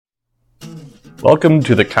Welcome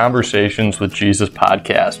to the Conversations with Jesus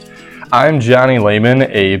podcast. I'm Johnny Lehman,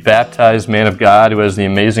 a baptized man of God who has the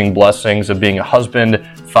amazing blessings of being a husband,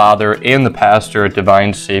 father, and the pastor at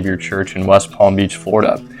Divine Savior Church in West Palm Beach,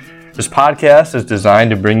 Florida. This podcast is designed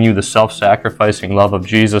to bring you the self-sacrificing love of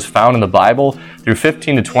Jesus found in the Bible through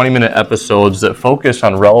 15 to 20-minute episodes that focus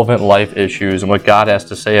on relevant life issues and what God has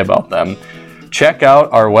to say about them. Check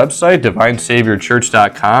out our website,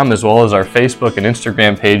 divinesaviorchurch.com, as well as our Facebook and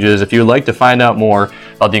Instagram pages if you would like to find out more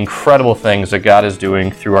about the incredible things that God is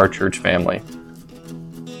doing through our church family.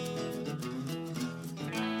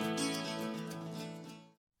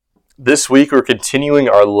 This week, we're continuing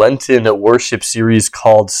our Lenten worship series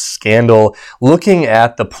called Scandal, looking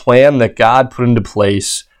at the plan that God put into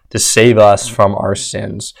place to save us from our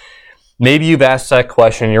sins. Maybe you've asked that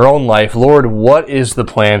question in your own life. Lord, what is the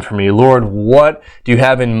plan for me? Lord, what do you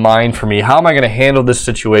have in mind for me? How am I going to handle this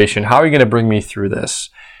situation? How are you going to bring me through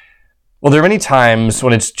this? Well, there are many times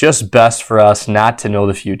when it's just best for us not to know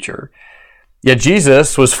the future. Yet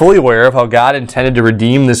Jesus was fully aware of how God intended to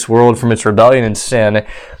redeem this world from its rebellion and sin.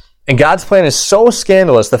 And God's plan is so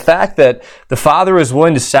scandalous, the fact that the Father is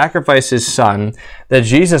willing to sacrifice His Son, that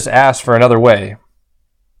Jesus asked for another way.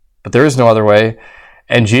 But there is no other way.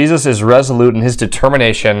 And Jesus is resolute in His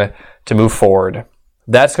determination to move forward.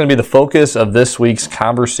 That's going to be the focus of this week's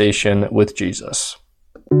Conversation with Jesus.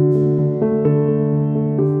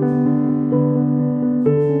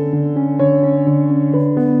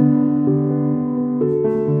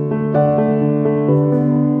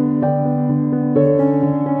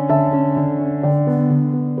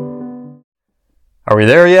 Are we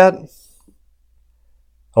there yet?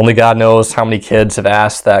 Only God knows how many kids have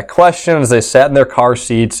asked that question as they sat in their car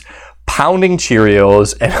seats pounding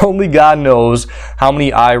Cheerios, and only God knows how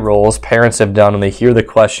many eye rolls parents have done when they hear the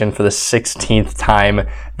question for the 16th time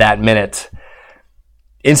that minute.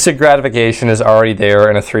 Instant gratification is already there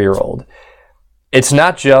in a 3-year-old. It's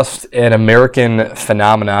not just an American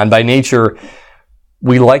phenomenon. By nature,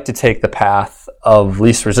 we like to take the path of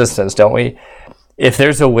least resistance, don't we? If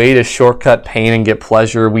there's a way to shortcut pain and get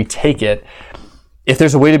pleasure, we take it. If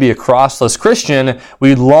there's a way to be a crossless Christian,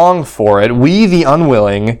 we long for it. We, the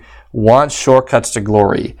unwilling, want shortcuts to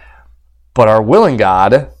glory. But our willing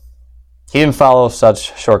God, He didn't follow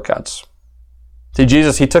such shortcuts. See,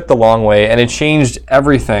 Jesus, He took the long way, and it changed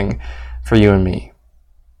everything for you and me.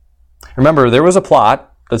 Remember, there was a plot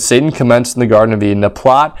that Satan commenced in the Garden of Eden, a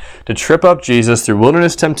plot to trip up Jesus through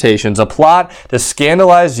wilderness temptations, a plot to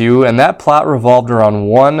scandalize you, and that plot revolved around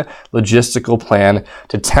one logistical plan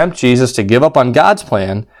to tempt Jesus to give up on God's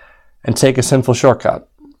plan and take a sinful shortcut.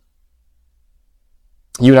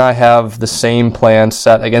 You and I have the same plan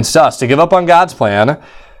set against us, to give up on God's plan,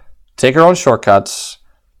 take our own shortcuts,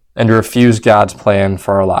 and to refuse God's plan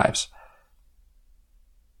for our lives.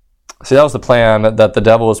 See, that was the plan that the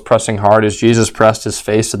devil was pressing hard as Jesus pressed his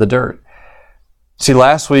face to the dirt. See,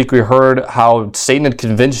 last week we heard how Satan had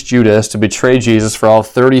convinced Judas to betray Jesus for all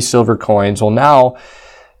 30 silver coins. Well, now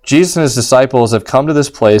Jesus and His disciples have come to this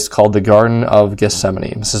place called the Garden of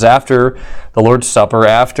Gethsemane. This is after the Lord's Supper,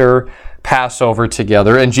 after Passover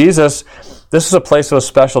together. And Jesus, this is a place that was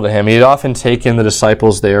special to Him. He had often taken the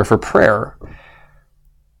disciples there for prayer.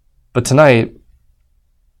 But tonight,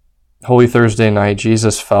 Holy Thursday night,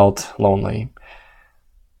 Jesus felt lonely.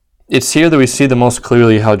 It's here that we see the most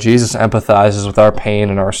clearly how Jesus empathizes with our pain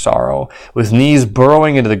and our sorrow. With knees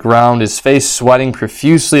burrowing into the ground, His face sweating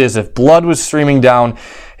profusely as if blood was streaming down,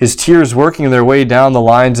 His tears working their way down the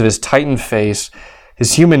lines of His tightened face,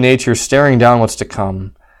 His human nature staring down what's to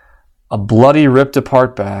come. A bloody, ripped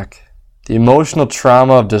apart back. The emotional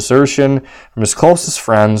trauma of desertion from His closest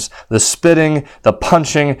friends, the spitting, the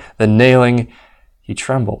punching, the nailing. He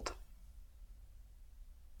trembled.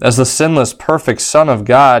 As the sinless, perfect Son of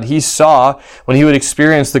God, He saw when He would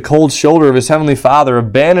experience the cold shoulder of His Heavenly Father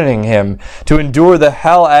abandoning Him to endure the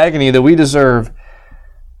hell agony that we deserve.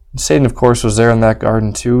 And Satan, of course, was there in that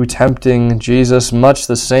garden too, tempting Jesus, much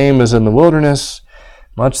the same as in the wilderness,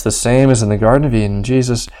 much the same as in the Garden of Eden.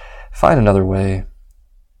 Jesus, find another way.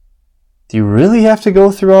 Do you really have to go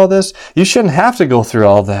through all this? You shouldn't have to go through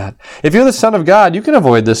all that. If you're the Son of God, you can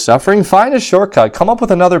avoid this suffering. Find a shortcut. Come up with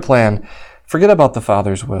another plan. Forget about the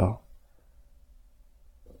Father's will.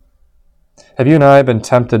 Have you and I been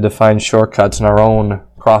tempted to find shortcuts in our own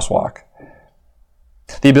crosswalk?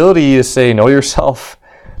 The ability to say know yourself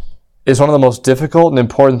is one of the most difficult and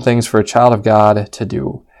important things for a child of God to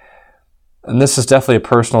do. And this is definitely a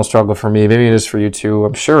personal struggle for me. Maybe it is for you too.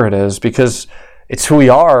 I'm sure it is, because it's who we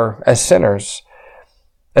are as sinners.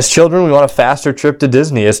 As children, we want a faster trip to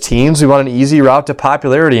Disney. As teens, we want an easy route to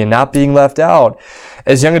popularity and not being left out.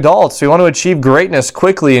 As young adults, we want to achieve greatness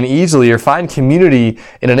quickly and easily or find community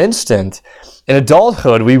in an instant. In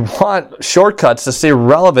adulthood, we want shortcuts to stay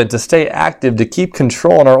relevant, to stay active, to keep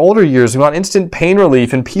control. In our older years, we want instant pain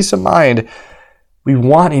relief and peace of mind. We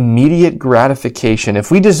want immediate gratification. If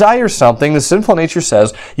we desire something, the sinful nature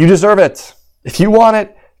says, you deserve it. If you want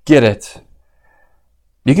it, get it.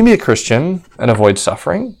 You can be a Christian and avoid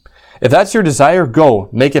suffering. If that's your desire, go,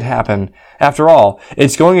 make it happen. After all,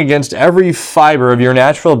 it's going against every fiber of your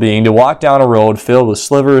natural being to walk down a road filled with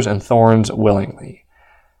slivers and thorns willingly.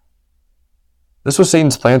 This was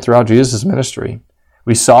Satan's plan throughout Jesus' ministry.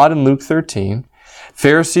 We saw it in Luke 13.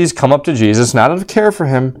 Pharisees come up to Jesus, not out of care for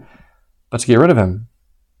him, but to get rid of him.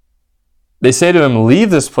 They say to him,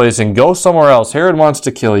 leave this place and go somewhere else. Herod wants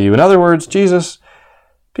to kill you. In other words, Jesus,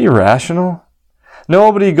 be rational.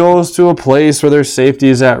 Nobody goes to a place where their safety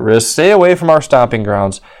is at risk. Stay away from our stomping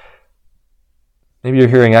grounds. Maybe you're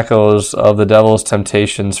hearing echoes of the devil's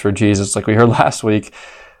temptations for Jesus, like we heard last week.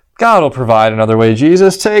 God will provide another way.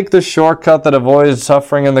 Jesus, take the shortcut that avoids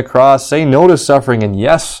suffering and the cross. Say no to suffering and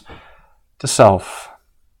yes to self.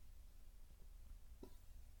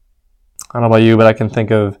 I don't know about you, but I can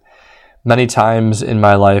think of many times in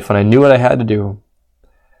my life when I knew what I had to do,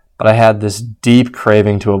 but I had this deep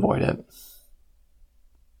craving to avoid it.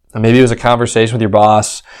 And maybe it was a conversation with your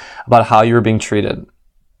boss about how you were being treated.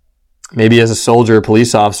 Maybe as a soldier or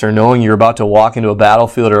police officer, knowing you're about to walk into a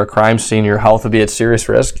battlefield or a crime scene, your health would be at serious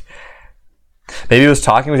risk. Maybe it was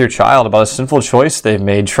talking with your child about a sinful choice they've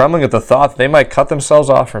made, trembling at the thought that they might cut themselves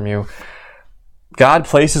off from you. God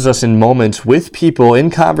places us in moments with people,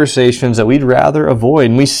 in conversations that we'd rather avoid.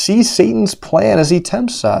 And we see Satan's plan as he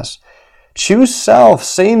tempts us. Choose self.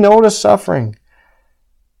 Say no to suffering.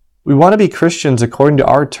 We want to be Christians according to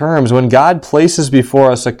our terms. When God places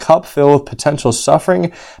before us a cup filled with potential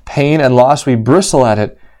suffering, pain, and loss, we bristle at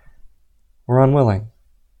it. We're unwilling.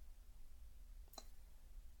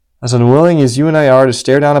 As unwilling as you and I are to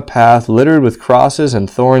stare down a path littered with crosses and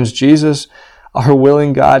thorns, Jesus, our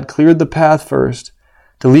willing God, cleared the path first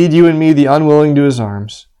to lead you and me, the unwilling, to his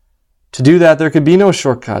arms. To do that, there could be no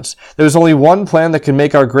shortcuts. There's only one plan that can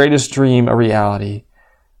make our greatest dream a reality.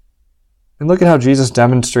 And look at how Jesus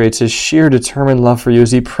demonstrates his sheer determined love for you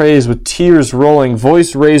as he prays with tears rolling,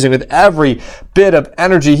 voice raising, with every bit of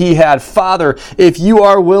energy he had. Father, if you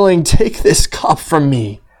are willing, take this cup from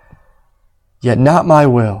me. Yet not my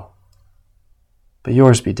will, but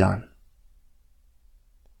yours be done.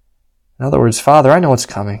 In other words, Father, I know what's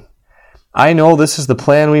coming. I know this is the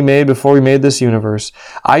plan we made before we made this universe.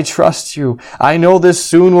 I trust you. I know this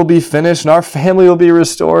soon will be finished and our family will be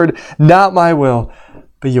restored. Not my will,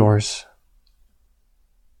 but yours.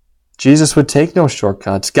 Jesus would take no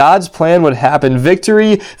shortcuts. God's plan would happen.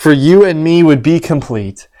 Victory for you and me would be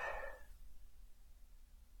complete.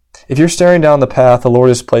 If you're staring down the path the Lord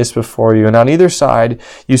has placed before you, and on either side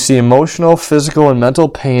you see emotional, physical, and mental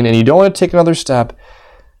pain, and you don't want to take another step,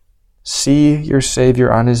 see your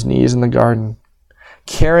Savior on his knees in the garden,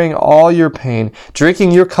 carrying all your pain, drinking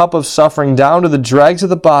your cup of suffering down to the dregs at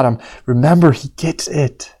the bottom. Remember, he gets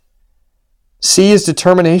it. See his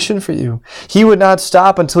determination for you. He would not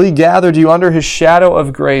stop until he gathered you under his shadow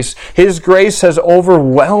of grace. His grace has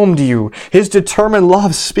overwhelmed you. His determined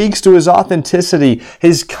love speaks to his authenticity.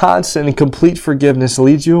 His constant and complete forgiveness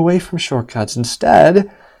leads you away from shortcuts.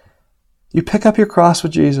 Instead, you pick up your cross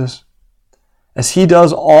with Jesus as he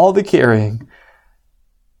does all the carrying,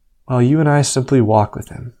 while you and I simply walk with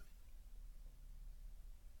him.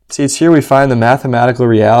 See, it's here we find the mathematical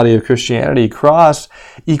reality of Christianity. Cross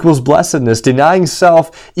equals blessedness. Denying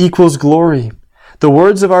self equals glory. The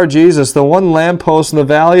words of our Jesus, the one lamppost in the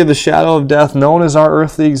valley of the shadow of death known as our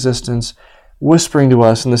earthly existence, whispering to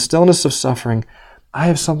us in the stillness of suffering, I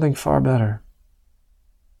have something far better.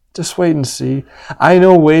 Just wait and see. I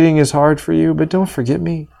know waiting is hard for you, but don't forget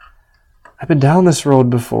me. I've been down this road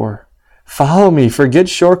before. Follow me. Forget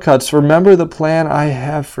shortcuts. Remember the plan I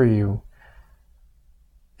have for you.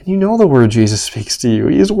 And you know the word Jesus speaks to you.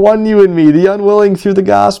 He has won you and me, the unwilling, through the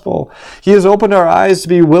gospel. He has opened our eyes to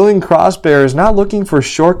be willing cross-bearers, not looking for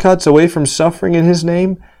shortcuts away from suffering in his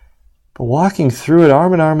name, but walking through it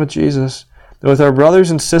arm in arm with Jesus, and with our brothers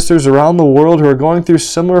and sisters around the world who are going through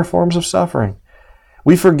similar forms of suffering.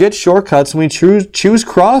 We forget shortcuts and we choose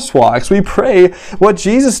crosswalks. We pray what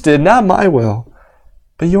Jesus did, not my will,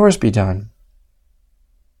 but yours be done.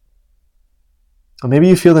 Or maybe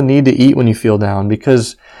you feel the need to eat when you feel down,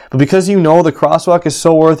 because you know the crosswalk is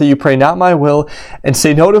so worth it, you pray, not my will, and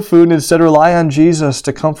say no to food and instead rely on Jesus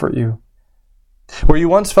to comfort you. Where you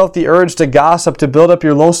once felt the urge to gossip, to build up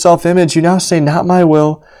your low self-image, you now say, not my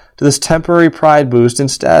will, to this temporary pride boost.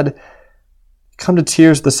 Instead, come to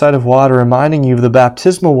tears at the sight of water, reminding you of the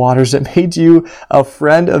baptismal waters that made you a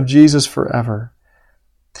friend of Jesus forever.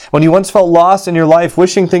 When you once felt lost in your life,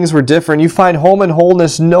 wishing things were different, you find home and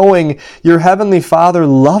wholeness knowing your Heavenly Father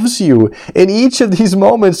loves you. In each of these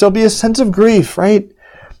moments, there'll be a sense of grief, right?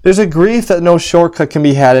 There's a grief that no shortcut can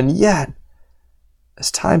be had, and yet, as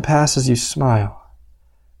time passes, you smile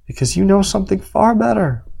because you know something far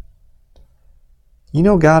better. You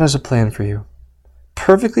know God has a plan for you,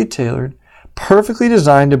 perfectly tailored, perfectly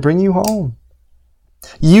designed to bring you home.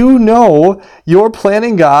 You know your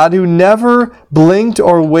planning God who never blinked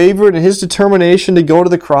or wavered in his determination to go to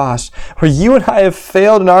the cross. Where you and I have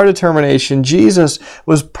failed in our determination, Jesus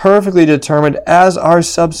was perfectly determined as our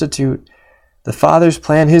substitute. The Father's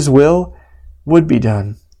plan, his will, would be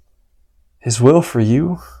done. His will for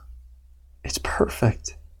you, it's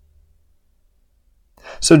perfect.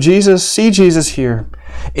 So see Jesus here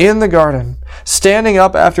in the garden, standing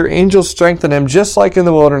up after angels strengthened him, just like in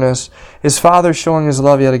the wilderness, his Father showing his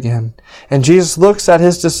love yet again. And Jesus looks at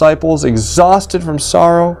his disciples, exhausted from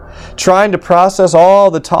sorrow, trying to process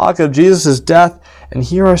all the talk of Jesus' death, and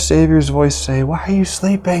hear our Savior's voice say, why are you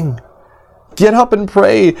sleeping? Get up and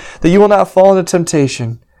pray that you will not fall into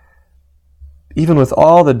temptation. Even with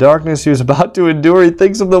all the darkness he was about to endure, he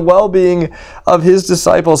thinks of the well-being of his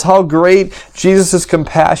disciples, how great Jesus'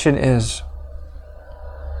 compassion is.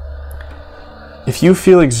 If you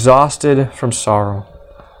feel exhausted from sorrow,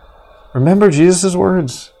 remember Jesus'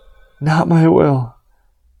 words, not my will,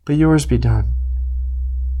 but yours be done.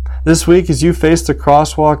 This week, as you face the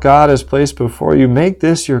crosswalk God has placed before you, make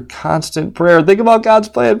this your constant prayer. Think about God's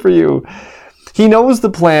plan for you. He knows the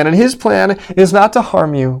plan, and his plan is not to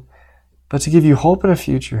harm you, but to give you hope and a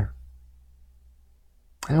future.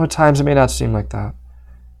 I know at times it may not seem like that,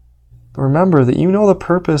 but remember that you know the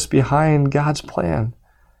purpose behind God's plan.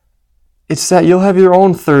 It's that you'll have your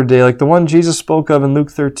own third day, like the one Jesus spoke of in Luke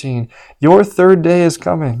 13. Your third day is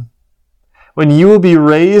coming, when you will be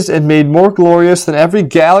raised and made more glorious than every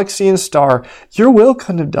galaxy and star. Your will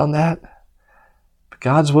couldn't have done that, but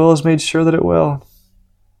God's will has made sure that it will.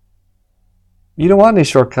 You don't want any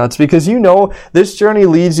shortcuts because you know this journey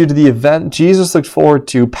leads you to the event Jesus looked forward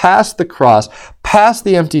to, past the cross, past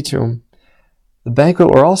the empty tomb, the banquet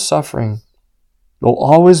where all suffering will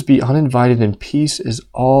always be uninvited and peace is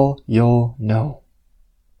all you'll know.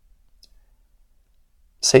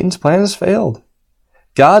 Satan's plan has failed.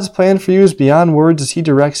 God's plan for you is beyond words as he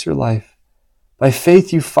directs your life. By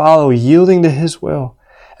faith you follow, yielding to his will.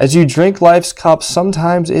 As you drink life's cup,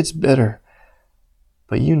 sometimes it's bitter.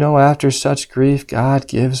 But you know after such grief, God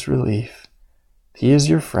gives relief. He is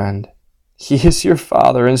your friend. He is your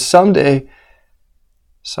Father. And someday,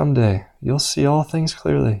 you'll see all things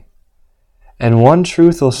clearly. And one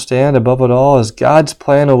truth will stand above it all as God's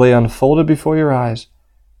plan will lay unfolded before your eyes.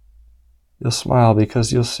 You'll smile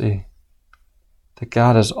because you'll see that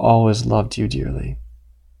God has always loved you dearly.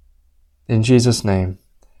 In Jesus' name,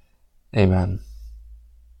 amen.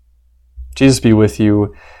 Jesus be with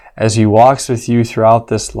you as he walks with you throughout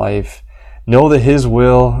this life. Know that his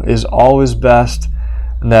will is always best,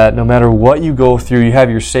 and that no matter what you go through, you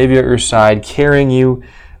have your Savior at your side, carrying you,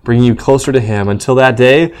 bringing you closer to him. Until that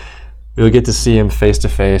day, we'll get to see him face to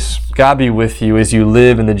face. God be with you as you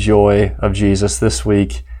live in the joy of Jesus this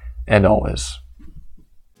week and always.